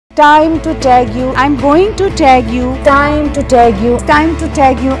Time to tag you. I'm going to tag you. Time to tag you. Time to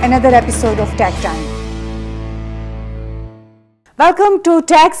tag you. Another episode of Tag Time. Welcome to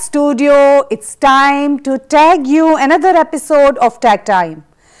Tag Studio. It's time to tag you. Another episode of Tag Time.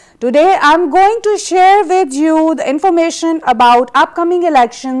 Today I'm going to share with you the information about upcoming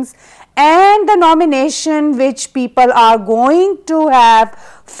elections and the nomination which people are going to have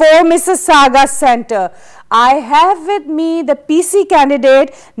for Mississauga Centre. I have with me the PC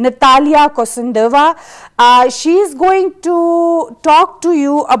candidate Natalia Kusendova. She is going to talk to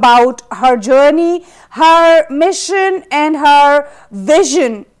you about her journey, her mission and her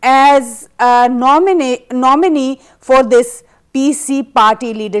vision as a nominee for this PC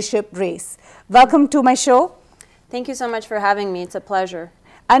party leadership race. Welcome to my show. Thank you so much for having me. It's a pleasure.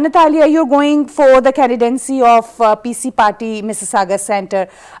 Natalia, you're going for the candidacy of PC party Mississauga Centre.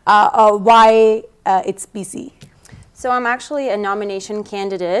 Why it's PC? So I'm actually a nomination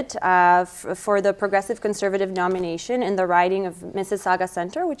candidate for the Progressive Conservative nomination in the riding of Mississauga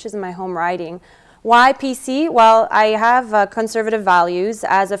Centre, which is my home riding. Why PC? Well, I have conservative values.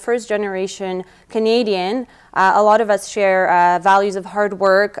 As a first-generation Canadian, a lot of us share values of hard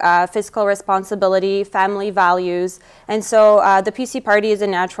work, fiscal responsibility, family values, and so the PC party is a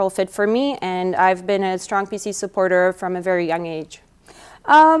natural fit for me, and I've been a strong PC supporter from a very young age.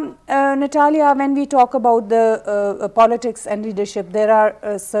 Natalia, when we talk about the politics and leadership, there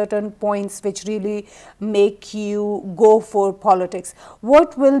are certain points which really make you go for politics.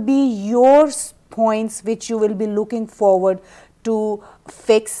 What will be your points which you will be looking forward to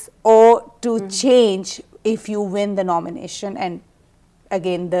fix or to change if you win the nomination and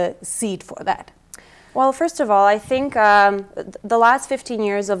again the seat for that? Well, first of all, I think the last 15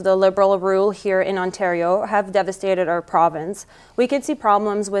 years of the Liberal rule here in Ontario have devastated our province. We can see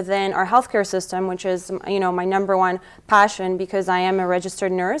problems within our healthcare system, which is, my #1 passion because I am a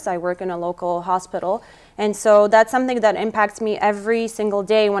registered nurse. I work in a local hospital. And so that's something that impacts me every single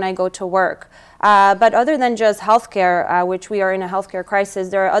day when I go to work. But other than just healthcare, which we are in a healthcare crisis,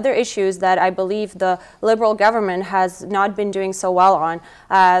 there are other issues that I believe the Liberal government has not been doing so well on.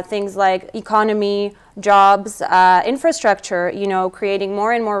 Things like economy, jobs, infrastructure, creating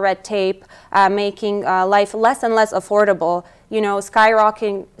more and more red tape, making life less and less affordable,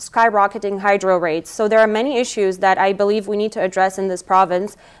 skyrocketing hydro rates. So there are many issues that I believe we need to address in this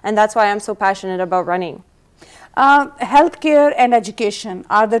province, and that's why I'm so passionate about running. Healthcare and education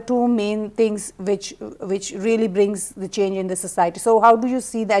are the two main things which really brings the change in the society. So how do you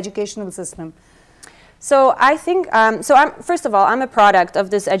see the educational system? So I think, first of all, I'm a product of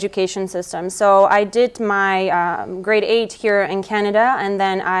this education system. So I did my grade 8 here in Canada, and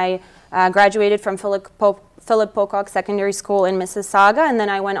then I graduated from Philip Pocock Secondary School in Mississauga, and then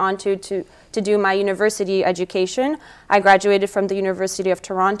I went on to do my university education. I graduated from the University of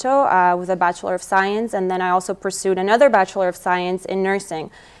Toronto with a Bachelor of Science, and then I also pursued another Bachelor of Science in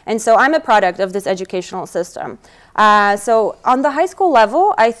nursing. And so I'm a product of this educational system. So on the high school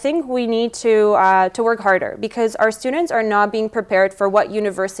level, I think we need to work harder because our students are not being prepared for what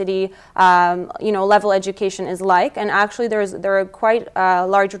university level education is like, and actually there are quite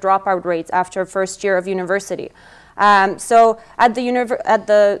large dropout rates after first year of university. So at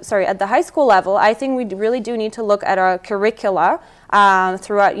the high school level, I think we really do need to look at our curricula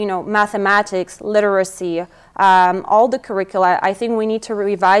throughout, mathematics, literacy, all the curricula. I think we need to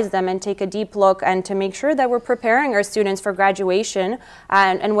revise them and take a deep look and to make sure that we're preparing our students for graduation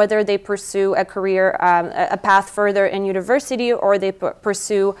and whether they pursue a career, a path further in university, or they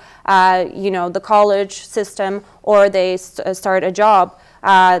pursue, the college system, or they start a job.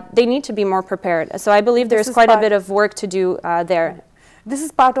 They need to be more prepared. So I believe there's quite a bit of work to do there. This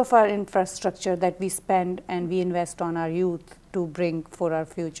is part of our infrastructure that we spend and we invest on our youth to bring for our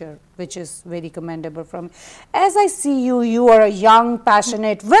future, which is very commendable from. As I see you, you are a young,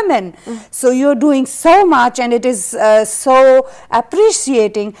 passionate woman. So you're doing so much and it is so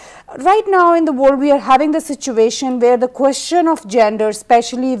appreciating. Right now in the world, we are having the situation where the question of gender,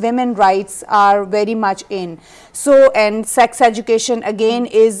 especially women's rights, are very much in. So, and sex education again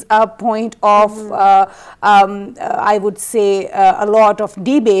is a point of, I would say, a lot of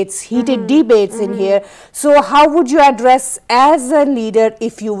debates, heated debates in here. So how would you address as a leader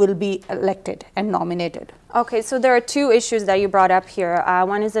if you will be elected and nominated? Okay, so there are two issues that you brought up here.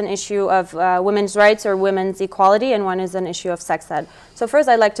 One is an issue of women's rights or women's equality, and one is an issue of sex ed. So first,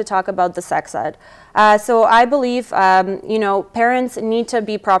 I'd like to talk about the sex ed. So I believe, you know, parents need to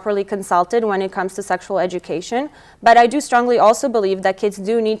be properly consulted when it comes to sexual education, but I do strongly also believe that kids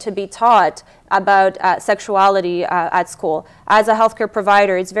do need to be taught about sexuality at school. As a healthcare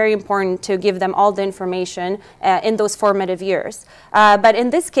provider, it's very important to give them all the information in those formative years. But in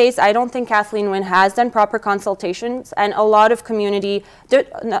this case, I don't think Kathleen Wynne has done proper consultations, and a lot of community,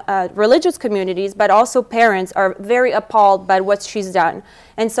 religious communities, but also parents are very appalled by what she's done.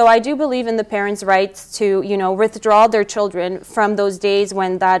 And so I do believe in the parents' rights to, you know, withdraw their children from those days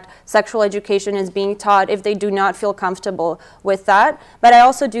when that sexual education is being taught if they do not feel comfortable with that. But I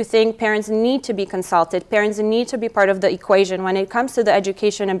also do think parents need to be consulted. Parents need to be part of the equation when it comes to the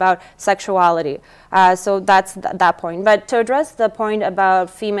education about sexuality. So that's that point. But to address the point about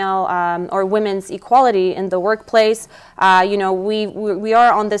female or women's equality in the workplace, you know, we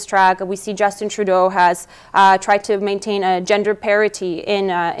are on this track. We see Justin Trudeau has tried to maintain a gender parity in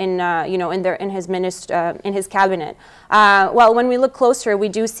his cabinet. Well, when we look closer, we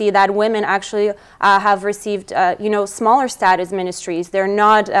do see that women actually have received, you know, smaller status ministries. They're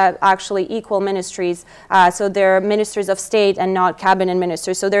not actually equal ministries. So they're ministers of state and not cabinet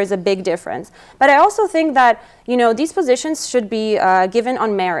ministers. So there's a big difference. But I also think that, you know, these positions should be given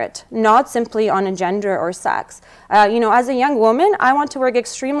on merit, not simply on a gender or sex. You know, as a young woman, I want to work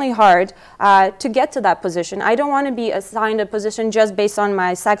extremely hard to get to that position. I don't want to be assigned a position just based on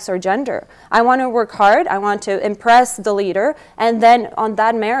my sex or gender. I want to work hard. I want to impress the leader, and then on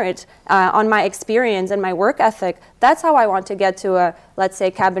that merit, on my experience and my work ethic, that's how I want to get to a, let's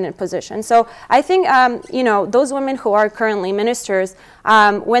say, cabinet position. So I think, you know, those women who are currently ministers,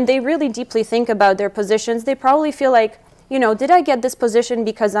 when they really deeply think about their positions, they probably feel like, you know, did I get this position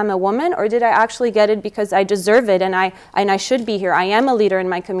because I'm a woman, or did I actually get it because I deserve it and I should be here? I am a leader in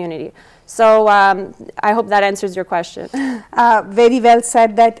my community. So I hope that answers your question. Very well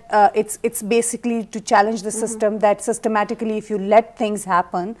said. That it's basically to challenge the system, that systematically if you let things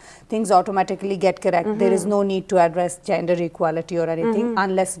happen, things automatically get correct. There is no need to address gender equality or anything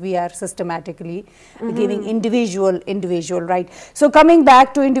unless we are systematically giving individual right. So coming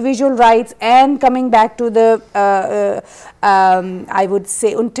back to individual rights and coming back to the I would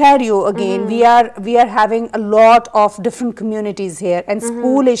say Ontario again, we are having a lot of different communities here, and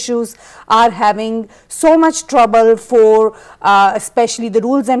school issues are having so much trouble for especially the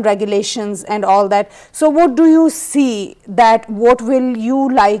rules and regulations and all that. So what do you see, that what will you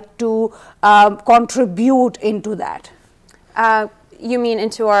like to contribute into that? You mean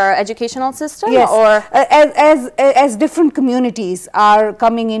into our educational system? Yes, or as different communities are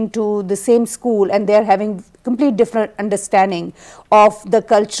coming into the same school and they're having complete different understanding of the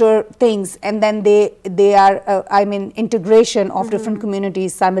culture things, and then they are I mean integration of different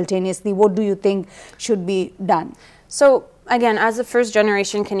communities simultaneously. What do you think should be done? So again, as a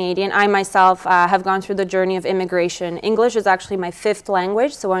first-generation Canadian, I myself have gone through the journey of immigration. English is actually my 5th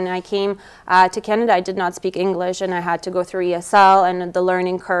language, so when I came to Canada, I did not speak English, and I had to go through ESL and the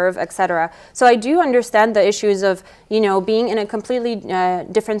learning curve, etc. So I do understand the issues of, you know, being in a completely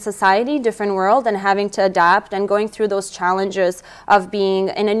different society, different world, and having to adapt and going through those challenges of being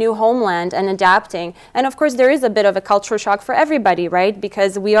in a new homeland and adapting. And of course, there is a bit of a cultural shock for everybody, right?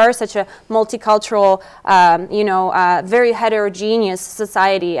 Because we are such a multicultural, you know, very heterogeneous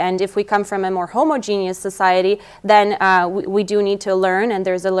society, and if we come from a more homogeneous society, then we do need to learn, and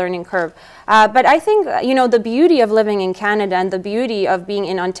there's a learning curve. But I think, you know, the beauty of living in Canada and the beauty of being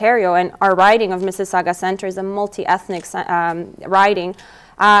in Ontario, and our riding of Mississauga Centre is a multi-ethnic riding.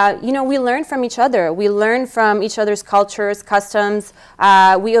 You know, we learn from each other. We learn from each other's cultures, customs.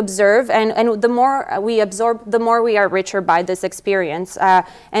 We observe, and the more we absorb, the more we are richer by this experience.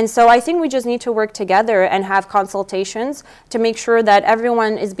 And so I think we just need to work together and have consultations to make sure that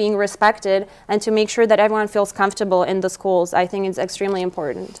everyone is being respected and to make sure that everyone feels comfortable in the schools. I think it's extremely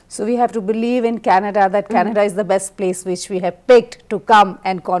important. So we have to believe in Canada, that Canada is the best place which we have picked to come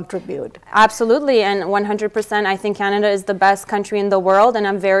and contribute. Absolutely, and 100%. I think Canada is the best country in the world, and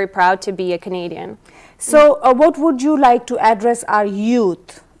I'm very proud to be a Canadian. So what would you like to address our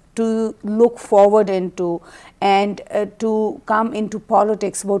youth to look forward into and to come into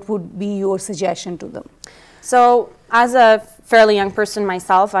politics? What would be your suggestion to them? So as a fairly young person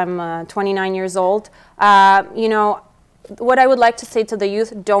myself, I'm 29 years old, you know, what I would like to say to the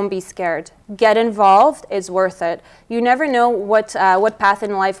youth, don't be scared. get involved. It's worth it. You never know what path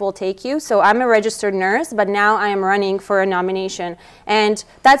in life will take you. So I'm a registered nurse, but now I am running for a nomination. And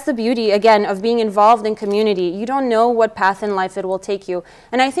that's the beauty, again, of being involved in community. You don't know what path in life it will take you.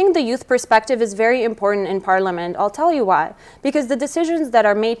 And I think the youth perspective is very important in Parliament. I'll tell you why. Because the decisions that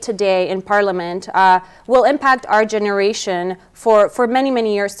are made today in Parliament will impact our generation for many,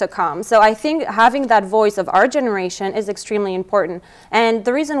 many years to come. So I think having that voice of our generation is extremely important. And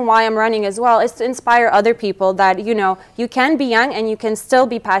the reason why I'm running as well is to inspire other people that, you know, you can be young and you can still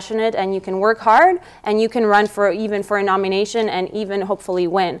be passionate and you can work hard and you can run even for a nomination and even hopefully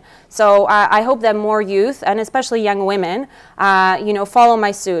win. So I hope that more youth, and especially young women, you know, follow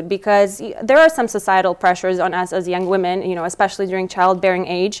my suit, because there are some societal pressures on us as young women, you know, especially during childbearing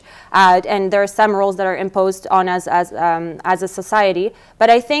age, and there are some roles that are imposed on us as a society. But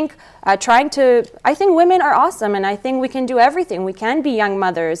I think I think women are awesome, and I think we can do everything. We can be young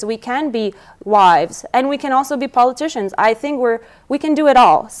mothers, we can be wives, and we can also be politicians. I think we can do it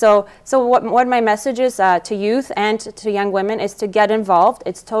all. So what my message is to youth and to young women is to get involved.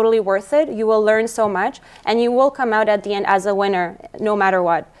 It's totally worth it. You will learn so much, and you will come out at the end as a winner, no matter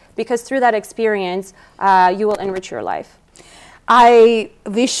what, because through that experience, you will enrich your life. I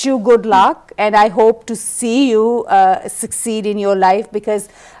wish you good luck, and I hope to see you succeed in your life, because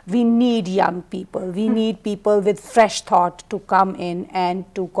we need young people. We need people with fresh thought to come in and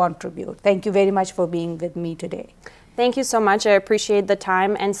to contribute. Thank you very much for being with me today. Thank you so much. I appreciate the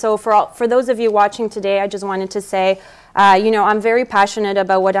time. And so for those of you watching today, I just wanted to say, you know, I'm very passionate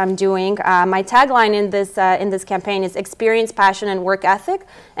about what I'm doing. My tagline in this campaign is experience, passion, and work ethic.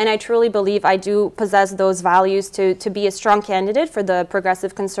 And I truly believe I do possess those values to be a strong candidate for the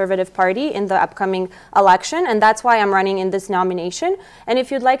Progressive Conservative Party in the upcoming election. And that's why I'm running in this nomination. And if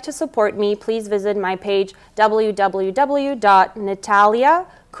you'd like to support me, please visit my page,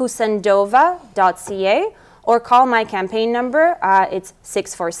 www.nataliakusendova.ca, or call my campaign number. It's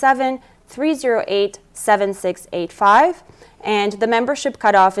 647-308-7685. And the membership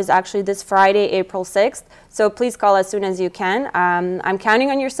cutoff is actually this Friday, April 6th. So please call as soon as you can. I'm counting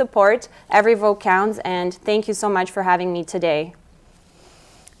on your support. Every vote counts. And thank you so much for having me today.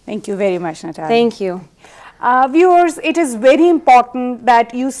 Thank you very much, Natalia. Thank you. Viewers, it is very important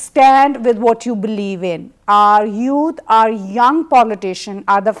that you stand with what you believe in. Our youth, our young politicians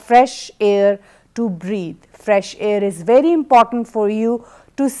are the fresh air to breathe. Fresh air is very important for you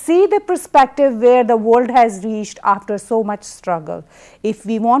to see the perspective where the world has reached after so much struggle. If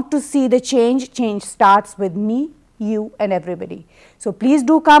we want to see the change, change starts with me, you, and everybody. So please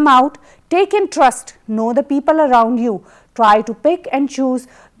do come out, take interest, know the people around you, try to pick and choose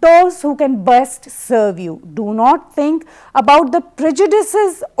those who can best serve you. Do not think about the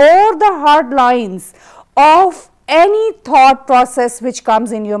prejudices or the hard lines of any thought process which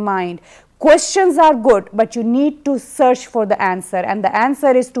comes in your mind. Questions are good, but you need to search for the answer, and the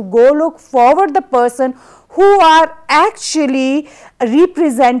answer is to go look forward the person who are actually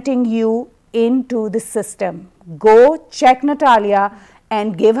representing you into the system. Go check Natalia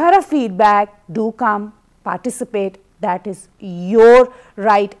and give her a feedback. Do come, participate. That is your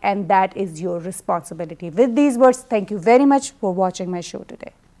right and that is your responsibility. With these words, thank you very much for watching my show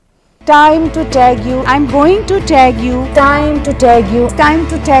today. Time to tag you. I'm going to tag you. Time to tag you. Time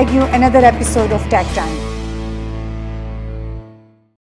to tag you. Another episode of Tag Time.